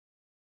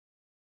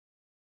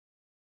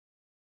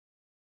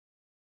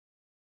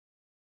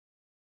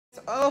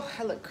Oh,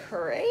 I look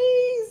crazy,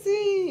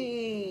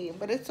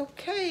 but it's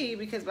okay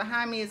because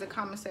behind me is a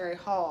commissary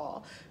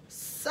haul.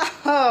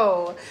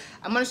 So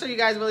I'm gonna show you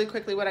guys really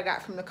quickly what I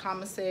got from the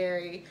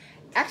commissary.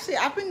 Actually,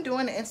 I've been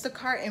doing the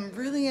Instacart and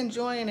really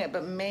enjoying it,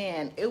 but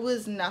man, it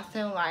was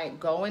nothing like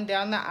going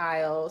down the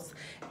aisles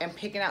and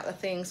picking out the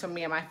things for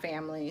me and my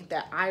family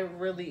that I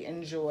really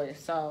enjoy.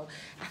 So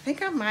I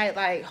think I might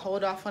like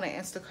hold off on the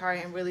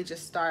Instacart and really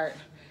just start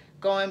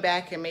going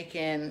back and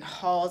making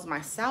hauls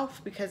myself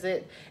because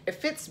it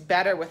fits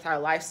better with our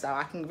lifestyle.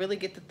 I can really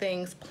get the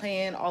things,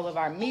 plan all of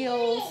our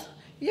meals.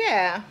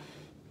 Yeah.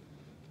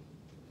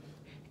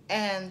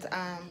 And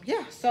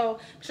yeah, so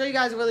show you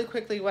guys really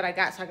quickly what I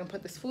got so I can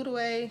put this food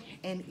away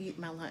and eat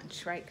my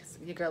lunch, right? Because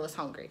your girl is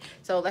hungry.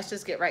 So let's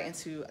just get right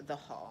into the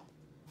haul.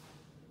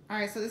 All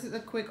right, so this is a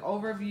quick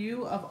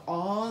overview of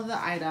all the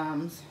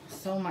items.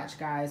 So much,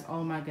 guys.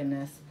 Oh my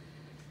goodness.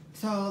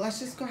 So let's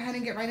just go ahead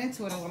and get right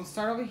into it. I'm going to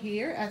start over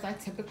here as I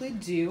typically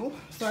do.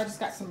 So I just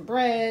got some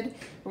bread.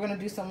 We're going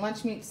to do some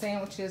lunch meat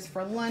sandwiches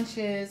for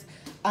lunches.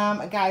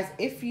 Guys,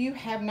 if you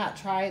have not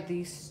tried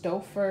the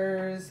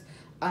Stouffer's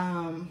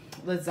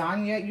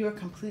lasagna, you are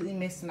completely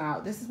missing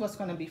out. This is what's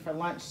going to be for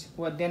lunch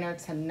or dinner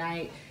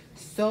tonight.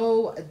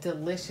 So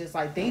delicious.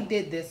 Like, they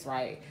did this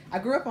right. I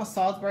grew up on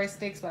Salisbury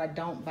steaks, but I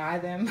don't buy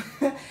them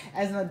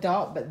as an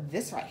adult. But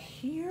this right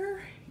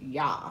here,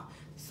 yeah,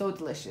 so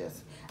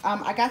delicious.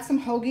 I got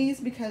some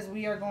hoagies because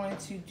we are going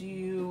to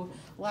do,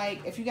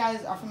 like, if you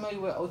guys are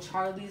familiar with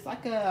O'Charlie's,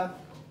 like a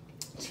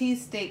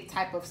cheesesteak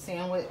type of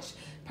sandwich.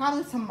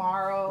 Probably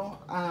tomorrow,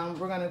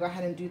 we're going to go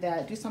ahead and do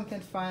that. Do something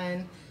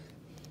fun,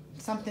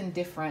 something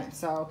different.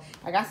 So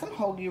I got some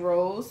hoagie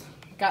rolls.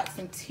 Got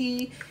some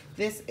tea.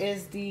 This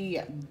is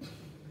the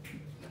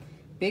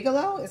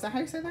Bigelow. Is that how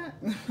you say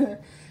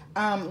that?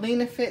 Lean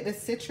and Fit, the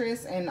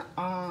citrus and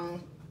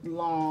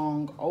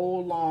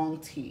long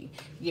tea.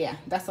 Yeah,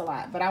 that's a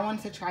lot, but I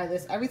wanted to try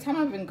this. Every time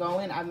I've been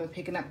going, I've been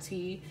picking up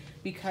tea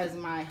because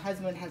my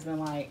husband has been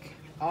like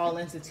all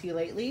into tea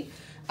lately.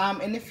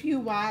 And if you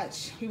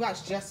watch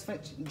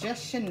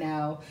Just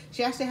Chanel,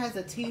 she actually has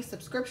a tea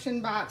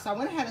subscription box. So I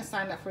went ahead and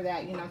signed up for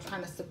that. You know, I'm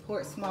trying to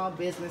support small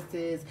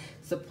businesses,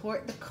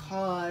 support the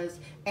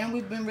cause, and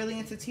we've been really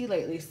into tea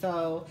lately.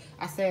 So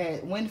I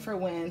said win for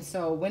win.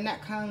 So when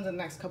that comes in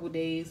the next couple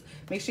days,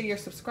 make sure you're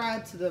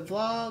subscribed to the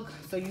vlog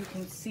so you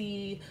can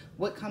see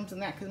what comes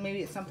in that, because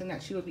maybe it's something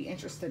that you would be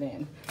interested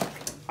in.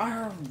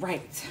 All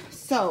right,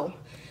 so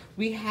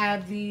we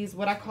have these,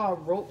 what I call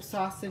rope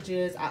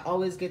sausages. I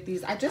always get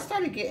these. I just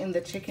started getting the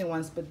chicken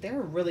ones, but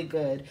they're really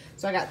good.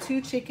 So I got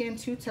 2 chicken,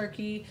 2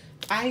 turkey.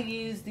 I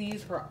use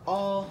these for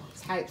all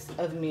types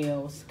of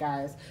meals,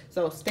 guys.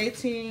 So stay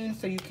tuned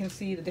so you can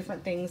see the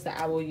different things that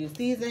I will use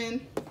these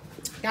in.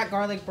 Got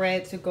garlic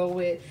bread to go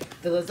with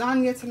the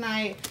lasagna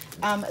tonight.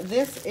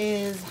 This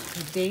is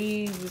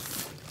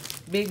Dave's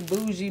Big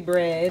Bougie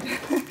bread.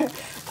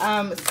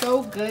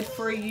 So good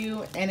for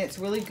you, and it's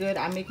really good.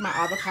 I make my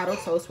avocado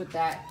toast with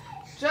that.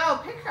 Joe,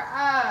 pick her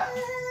up.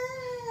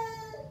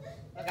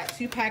 I got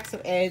 2 packs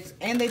of eggs,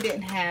 and they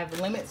didn't have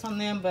limits on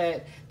them,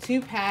 but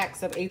 2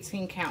 packs of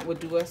 18 count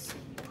would do us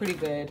pretty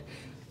good.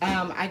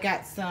 I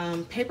got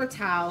some paper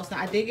towels. Now,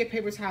 I did get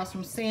paper towels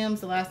from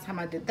Sam's the last time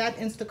I did that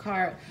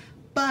Instacart,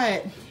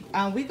 but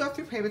we go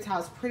through paper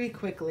towels pretty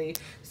quickly.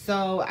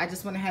 So I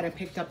just went ahead and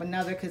picked up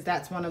another because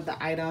that's one of the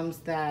items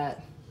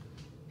that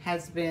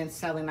has been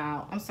selling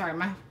out. I'm sorry,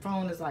 my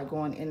phone is like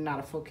going in and out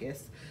of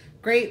focus.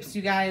 Grapes,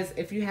 you guys,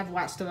 if you have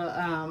watched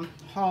the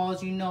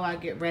hauls, you know I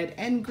get red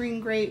and green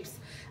grapes.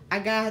 I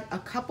got a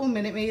couple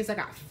Minute Maids. I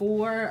got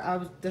 4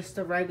 of just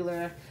the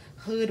regular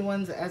hood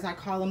ones, as I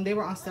call them. They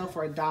were on sale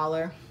for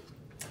 $1.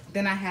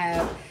 Then I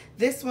have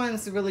this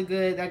one's really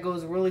good. That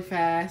goes really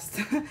fast.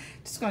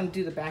 Just gonna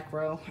do the back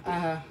row.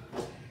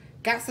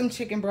 Got some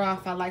chicken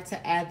broth. I like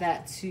to add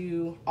that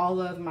to all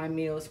of my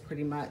meals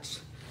pretty much.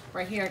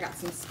 Right here I got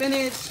some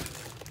spinach.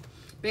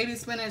 Baby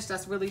spinach,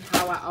 that's really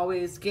how I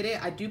always get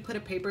it. I do put a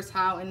paper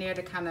towel in there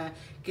to kind of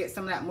get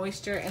some of that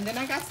moisture. And then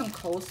I got some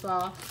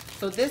coleslaw.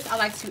 So this I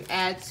like to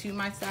add to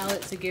my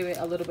salad to give it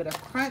a little bit of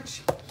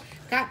crunch.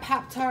 Got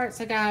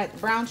Pop-Tarts. I got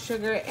brown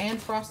sugar and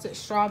frosted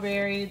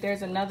strawberry.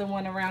 There's another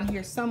one around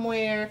here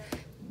somewhere.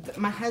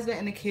 My husband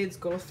and the kids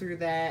go through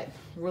that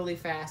really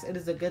fast. It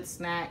is a good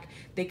snack.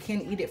 They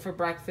can eat it for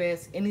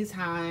breakfast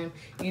anytime,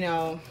 you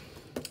know.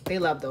 They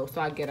love those, so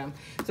I get them.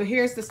 So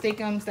here's the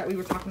steakums that we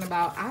were talking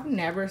about. I've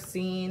never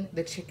seen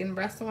the chicken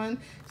breast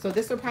one, so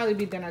this will probably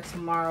be dinner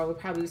tomorrow. We'll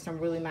probably do some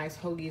really nice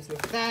hoagies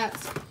with that.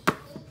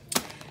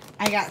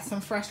 I got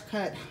some fresh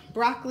cut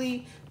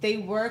broccoli. They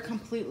were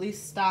completely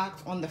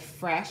stocked on the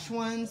fresh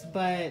ones,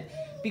 but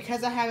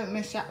because I haven't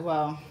been shopping,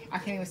 well, I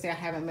can't even say I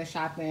haven't been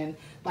shopping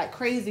like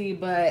crazy,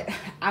 but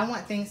I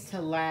want things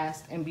to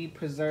last and be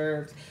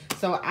preserved.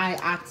 So I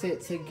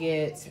opted to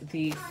get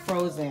the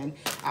frozen.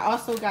 I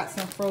also got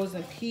some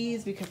frozen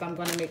peas because I'm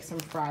gonna make some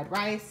fried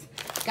rice.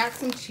 Got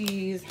some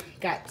cheese,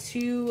 got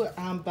 2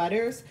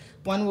 butters.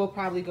 One will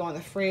probably go in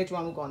the fridge,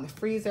 one will go in the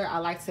freezer. I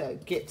like to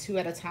get 2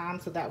 at a time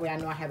so that way I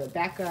know I have a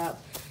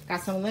backup.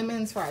 Got some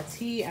lemons for our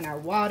tea and our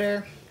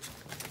water.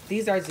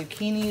 These are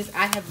zucchinis.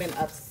 I have been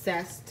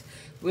obsessed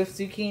with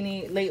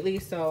zucchini lately,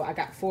 so I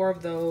got 4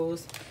 of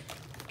those.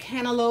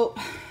 Cantaloupe.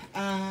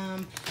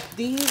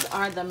 These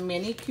are the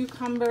mini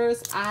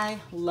cucumbers. I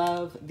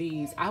love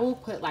these. I will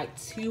put like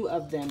 2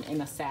 of them in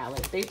a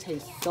salad. They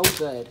taste so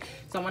good.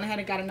 So I went ahead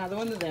and got another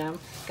one of them.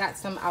 Got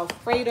some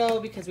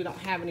Alfredo because we don't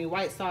have any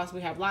white sauce.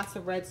 We have lots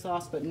of red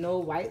sauce, but no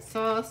white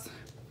sauce.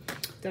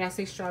 Did I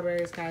say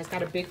strawberries, guys?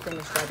 Got a big thing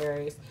of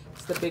strawberries.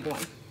 It's the big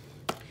one.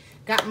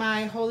 Got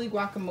my holy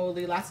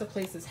guacamole. Lots of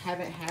places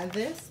haven't had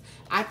this.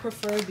 I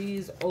prefer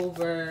these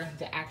over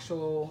the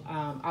actual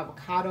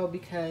avocado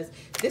because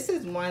this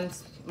is one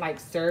like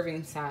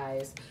serving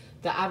size.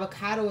 The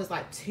avocado is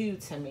like 2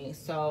 to me,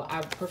 so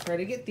I prefer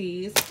to get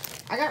these.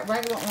 I got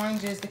regular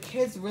oranges. The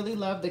kids really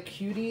love the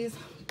cuties,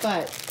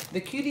 but the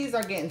cuties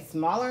are getting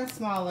smaller and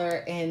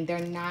smaller, and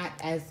they're not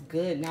as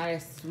good, not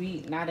as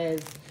sweet, not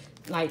as,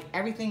 like,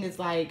 everything is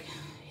like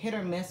hit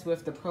or miss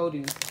with the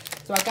produce.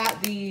 So I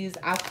got these.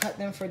 I'll cut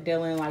them for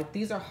Dylan. Like,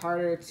 these are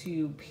harder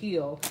to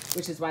peel,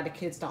 which is why the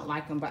kids don't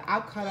like them. But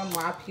I'll cut them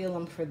or I'll peel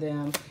them for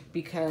them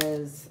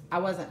because I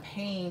wasn't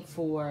paying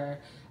for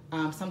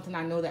something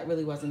I know that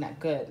really wasn't that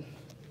good.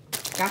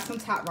 Got some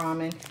top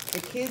ramen. The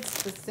kids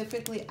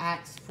specifically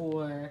asked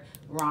for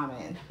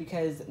ramen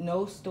because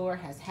no store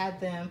has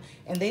had them,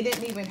 and they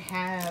didn't even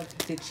have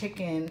the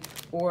chicken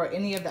or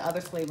any of the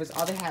other flavors.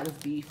 All they had was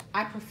beef.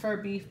 I prefer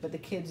beef, but the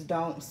kids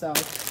don't, so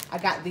I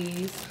got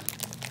these.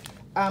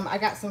 I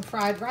got some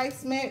fried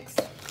rice mix.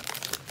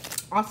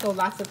 Also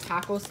lots of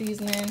taco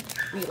seasoning.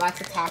 We eat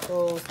lots of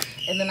tacos.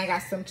 And then I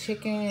got some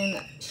chicken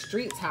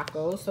street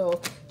tacos. So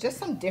just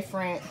some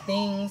different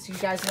things. You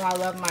guys know I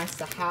love my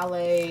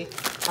Sahale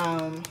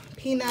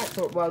peanuts,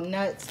 or well,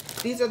 nuts.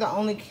 These are the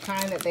only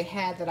kind that they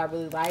had that I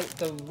really liked.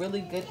 The really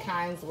good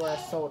kinds were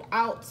sold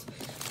out.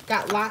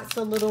 Got lots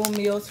of little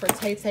meals for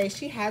Tay Tay.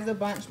 She has a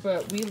bunch,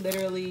 but we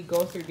literally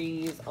go through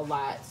these a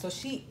lot. So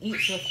she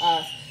eats with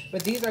us,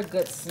 but these are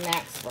good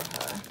snacks for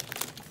her.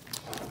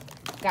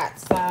 Got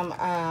some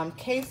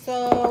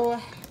queso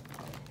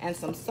and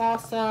some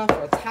salsa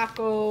for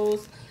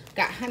tacos.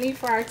 Got honey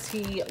for our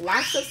tea.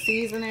 Lots of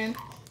seasoning.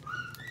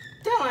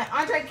 Dylan,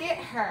 Andre, get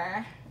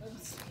her.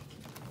 Oops.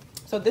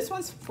 So this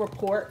one's for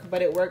pork,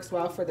 but it works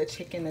well for the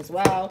chicken as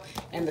well.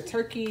 And the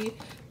turkey.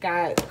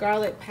 Got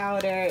garlic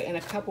powder and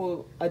a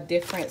couple of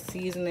different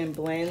seasoning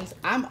blends.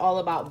 I'm all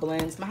about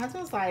blends. My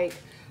husband's like,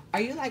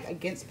 are you like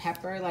against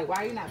pepper? Like, why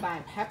are you not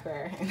buying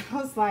pepper? And I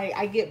was like,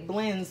 I get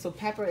blends, so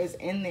pepper is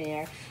in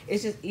there.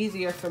 It's just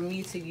easier for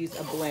me to use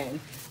a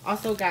blend.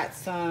 Also got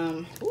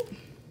some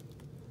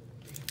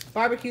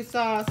barbecue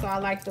sauce. So I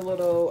like the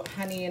little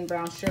honey and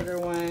brown sugar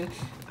one.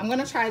 I'm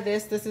gonna try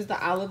this. This is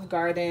the Olive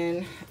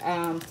Garden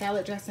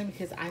salad dressing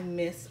because I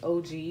miss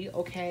OG,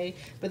 okay?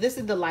 But this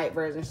is the light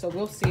version, so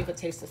we'll see if it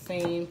tastes the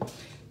same.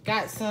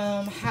 Got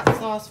some hot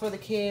sauce for the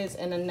kids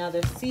and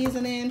another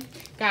seasoning.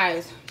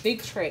 Guys,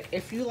 big trick.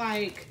 If you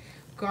like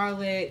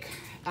garlic,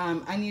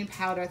 onion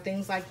powder,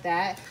 things like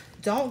that,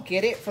 don't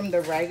get it from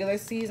the regular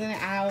seasoning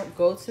aisle.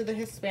 Go to the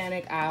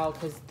Hispanic aisle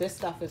because this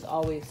stuff is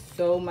always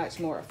so much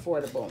more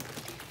affordable.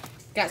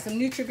 Got some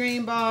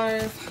Nutri-Grain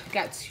bars.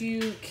 Got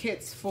 2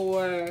 kits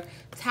for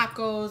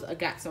tacos. I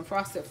got some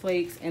Frosted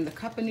Flakes and the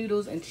cup of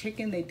noodles and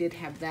chicken. They did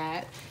have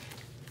that.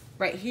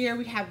 Right here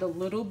we have the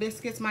little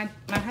biscuits. My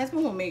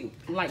husband will make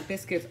like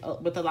biscuits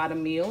with a lot of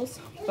meals,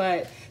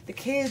 but the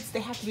kids,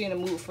 they have to be in the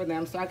mood for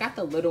them. So I got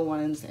the little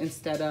ones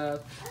instead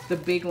of the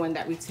big one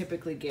that we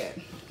typically get.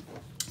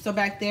 So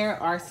back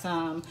there are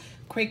some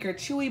Quaker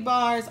Chewy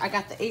bars. I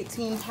got the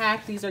 18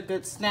 pack. These are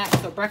good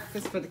snacks, so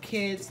breakfast for the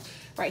kids.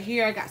 Right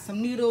here I got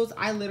some noodles.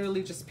 I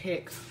literally just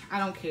pick. I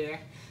don't care.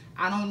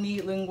 I don't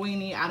need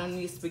linguine. I don't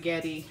need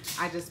spaghetti.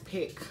 I just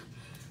pick.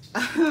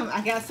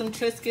 I got some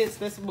Triscuits.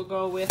 This will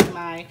go with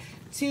my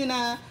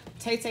tuna.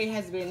 Tay Tay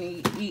has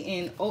been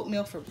eating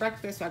oatmeal for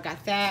breakfast, so I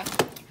got that.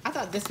 I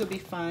thought this would be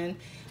fun.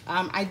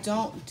 I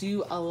don't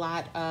do a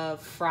lot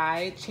of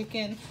fried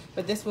chicken,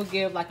 but this will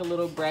give like a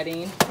little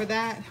breading for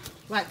that.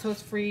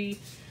 Lactose-free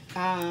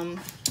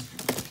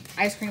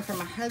ice cream for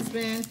my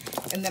husband.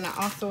 And then I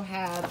also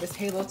have this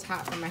Halo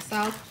Top for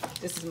myself.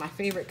 This is my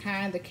favorite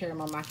kind, the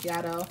caramel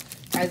macchiato.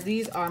 Guys,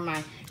 these are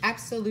my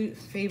absolute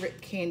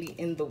favorite candy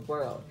in the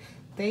world.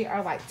 They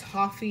are like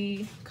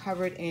toffee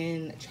covered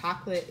in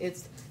chocolate.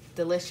 It's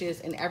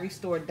delicious, and every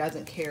store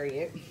doesn't carry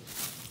it.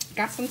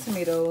 Got some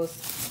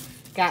tomatoes.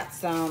 Got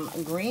some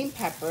green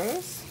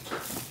peppers.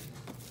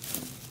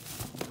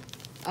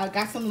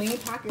 Got some lean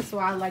pockets, so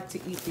I like to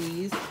eat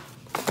these.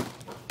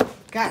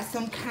 Got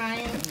some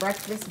Kind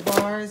breakfast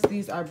bars.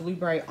 These are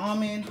blueberry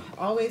almond.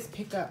 Always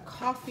pick up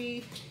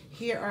coffee.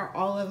 Here are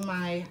all of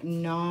my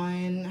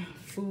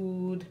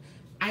non-food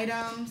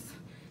items.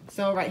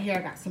 So right here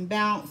I got some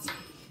Bounce.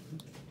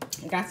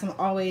 I got some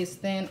Always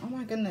Thin. Oh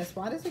my goodness,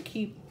 why does it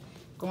keep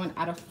going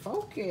out of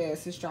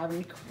focus? It's driving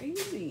me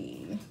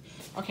crazy.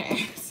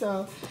 Okay,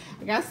 so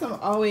I got some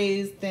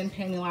Always Thin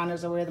panty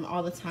liners. I wear them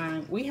all the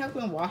time. We have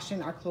been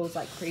washing our clothes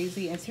like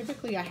crazy, and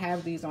typically I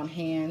have these on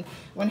hand.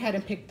 Went ahead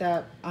and picked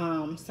up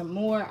some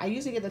more. I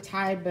usually get the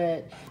Tide,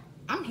 but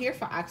I'm here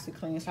for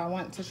OxyClean, so I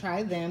want to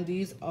try them.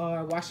 These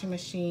are washing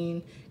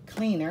machine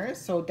cleaners,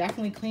 so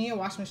definitely clean your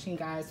washing machine,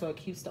 guys, so it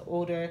keeps the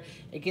odor.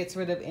 It gets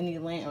rid of any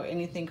lint or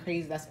anything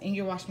crazy that's in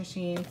your washing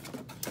machine.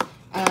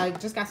 I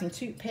just got some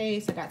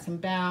toothpaste. I got some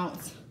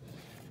Bounce.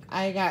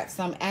 I got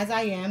some As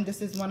I Am.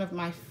 This is one of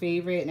my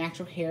favorite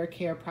natural hair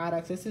care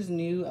products. This is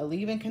new, a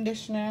leave-in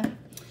conditioner.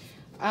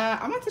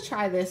 I want to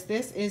try this.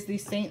 This is the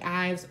St.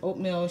 Ives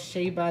Oatmeal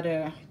Shea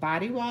Butter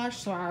Body Wash,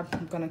 so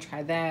I'm gonna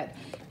try that.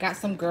 Got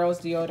some girls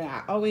deodorant.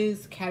 I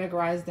always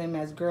categorize them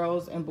as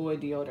girls and boy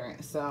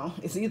deodorant, so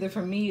it's either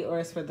for me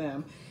or it's for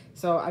them.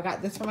 So I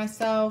got this for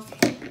myself.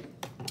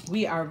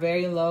 We are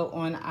very low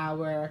on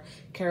our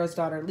Carol's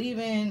Daughter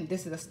leave-in.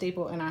 This is a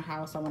staple in our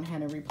house. I went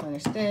ahead and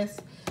replenished this.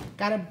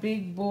 Got a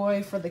big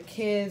boy for the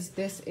kids.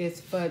 This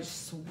is Fudge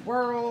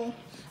Swirl.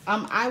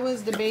 I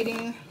was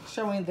debating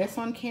showing this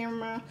on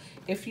camera.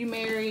 If you're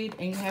married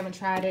and you haven't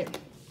tried it,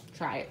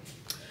 try it.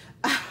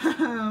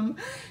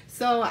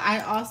 So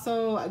I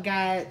also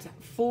got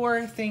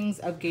 4 things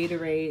of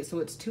Gatorade. So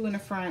it's 2 in the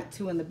front,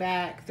 2 in the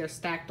back. They're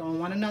stacked on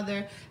one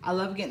another. I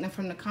love getting them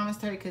from the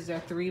Commissary because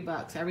they're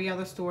 $3. Every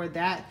other store,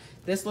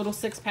 this little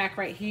 6-pack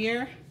right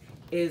here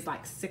is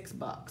like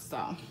 $6.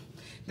 So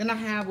then I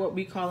have what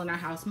we call in our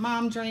house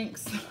mom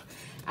drinks.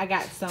 I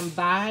got some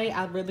Bai.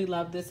 I really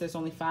love this. There's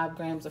only 5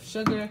 grams of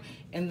sugar.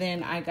 And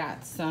then I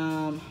got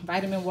some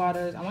vitamin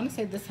waters. I want to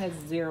say this has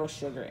 0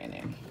 sugar in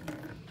it.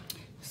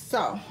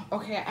 So,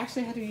 okay, I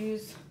actually had to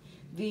use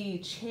the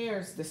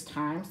chairs this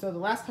time. So the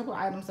last couple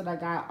items that I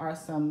got are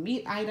some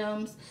meat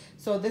items.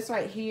 So this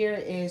right here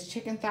is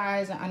chicken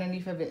thighs, and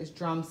underneath of it is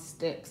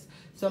drumsticks.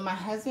 So my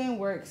husband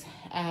works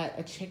at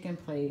a chicken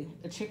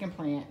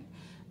plant.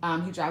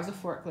 He drives a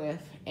forklift,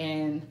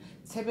 and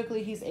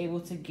typically he's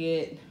able to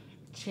get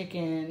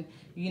chicken,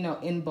 you know,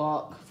 in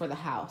bulk for the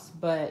house.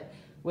 But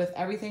with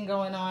everything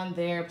going on,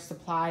 their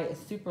supply is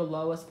super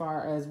low as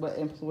far as what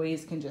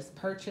employees can just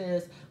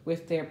purchase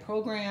with their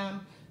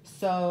program.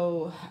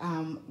 So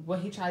what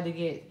he tried to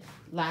get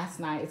last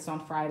night, it's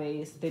on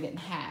Fridays, they didn't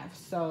have.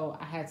 So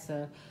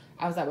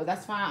I was like, well,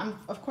 that's fine.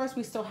 Of course,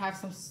 we still have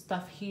some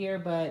stuff here,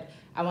 but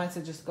I wanted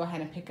to just go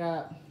ahead and pick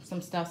up some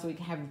stuff so we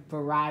can have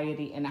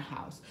variety in the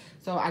house.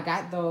 So I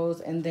got those,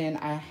 and then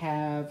I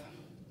have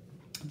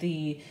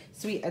the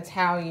sweet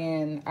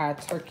Italian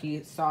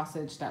turkey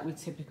sausage that we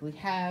typically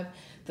have.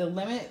 The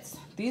limits,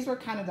 these were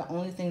kind of the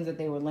only things that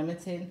they were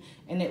limited,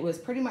 and it was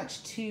pretty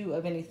much 2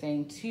 of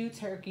anything: 2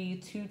 turkey,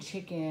 2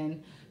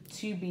 chicken,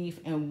 2 beef,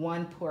 and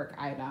 1 pork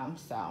item.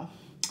 So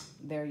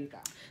there you go.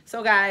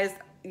 So guys,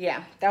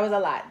 yeah, that was a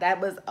lot. That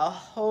was a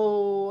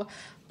whole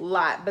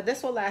lot, but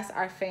this will last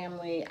our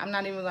family. I'm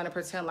not even going to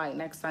pretend like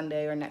next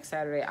Sunday or next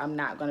Saturday I'm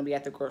not going to be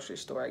at the grocery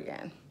store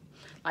again.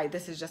 Like,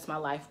 this is just my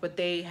life. But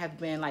they have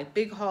been like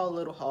big haul,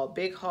 little haul,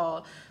 big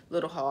haul,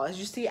 little haul. As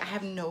you see, I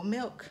have no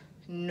milk.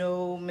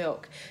 No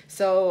milk.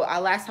 So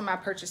last time I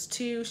purchased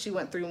 2, she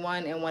went through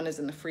 1, and 1 is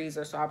in the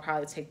freezer, so I'll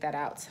probably take that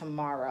out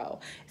tomorrow.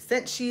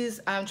 Since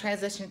she's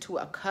transitioned to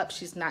a cup,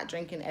 she's not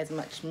drinking as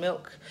much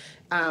milk.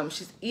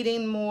 She's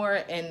eating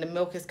more, and the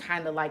milk is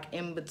kind of like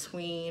in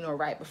between or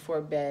right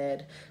before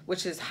bed,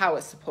 which is how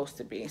it's supposed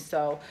to be.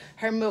 So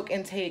her milk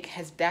intake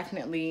has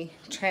definitely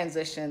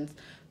transitioned.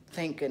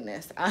 Thank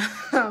goodness.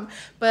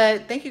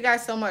 But thank you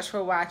guys so much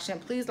for watching.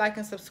 Please like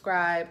and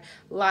subscribe.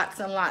 Lots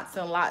and lots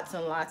and lots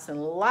and lots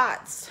and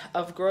lots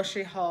of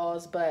grocery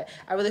hauls. But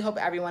I really hope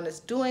everyone is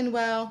doing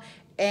well.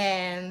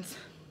 And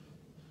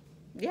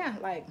yeah,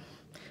 like,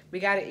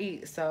 we gotta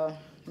eat. So,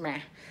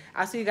 man,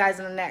 I'll see you guys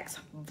in the next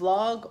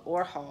vlog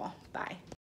or haul. Bye.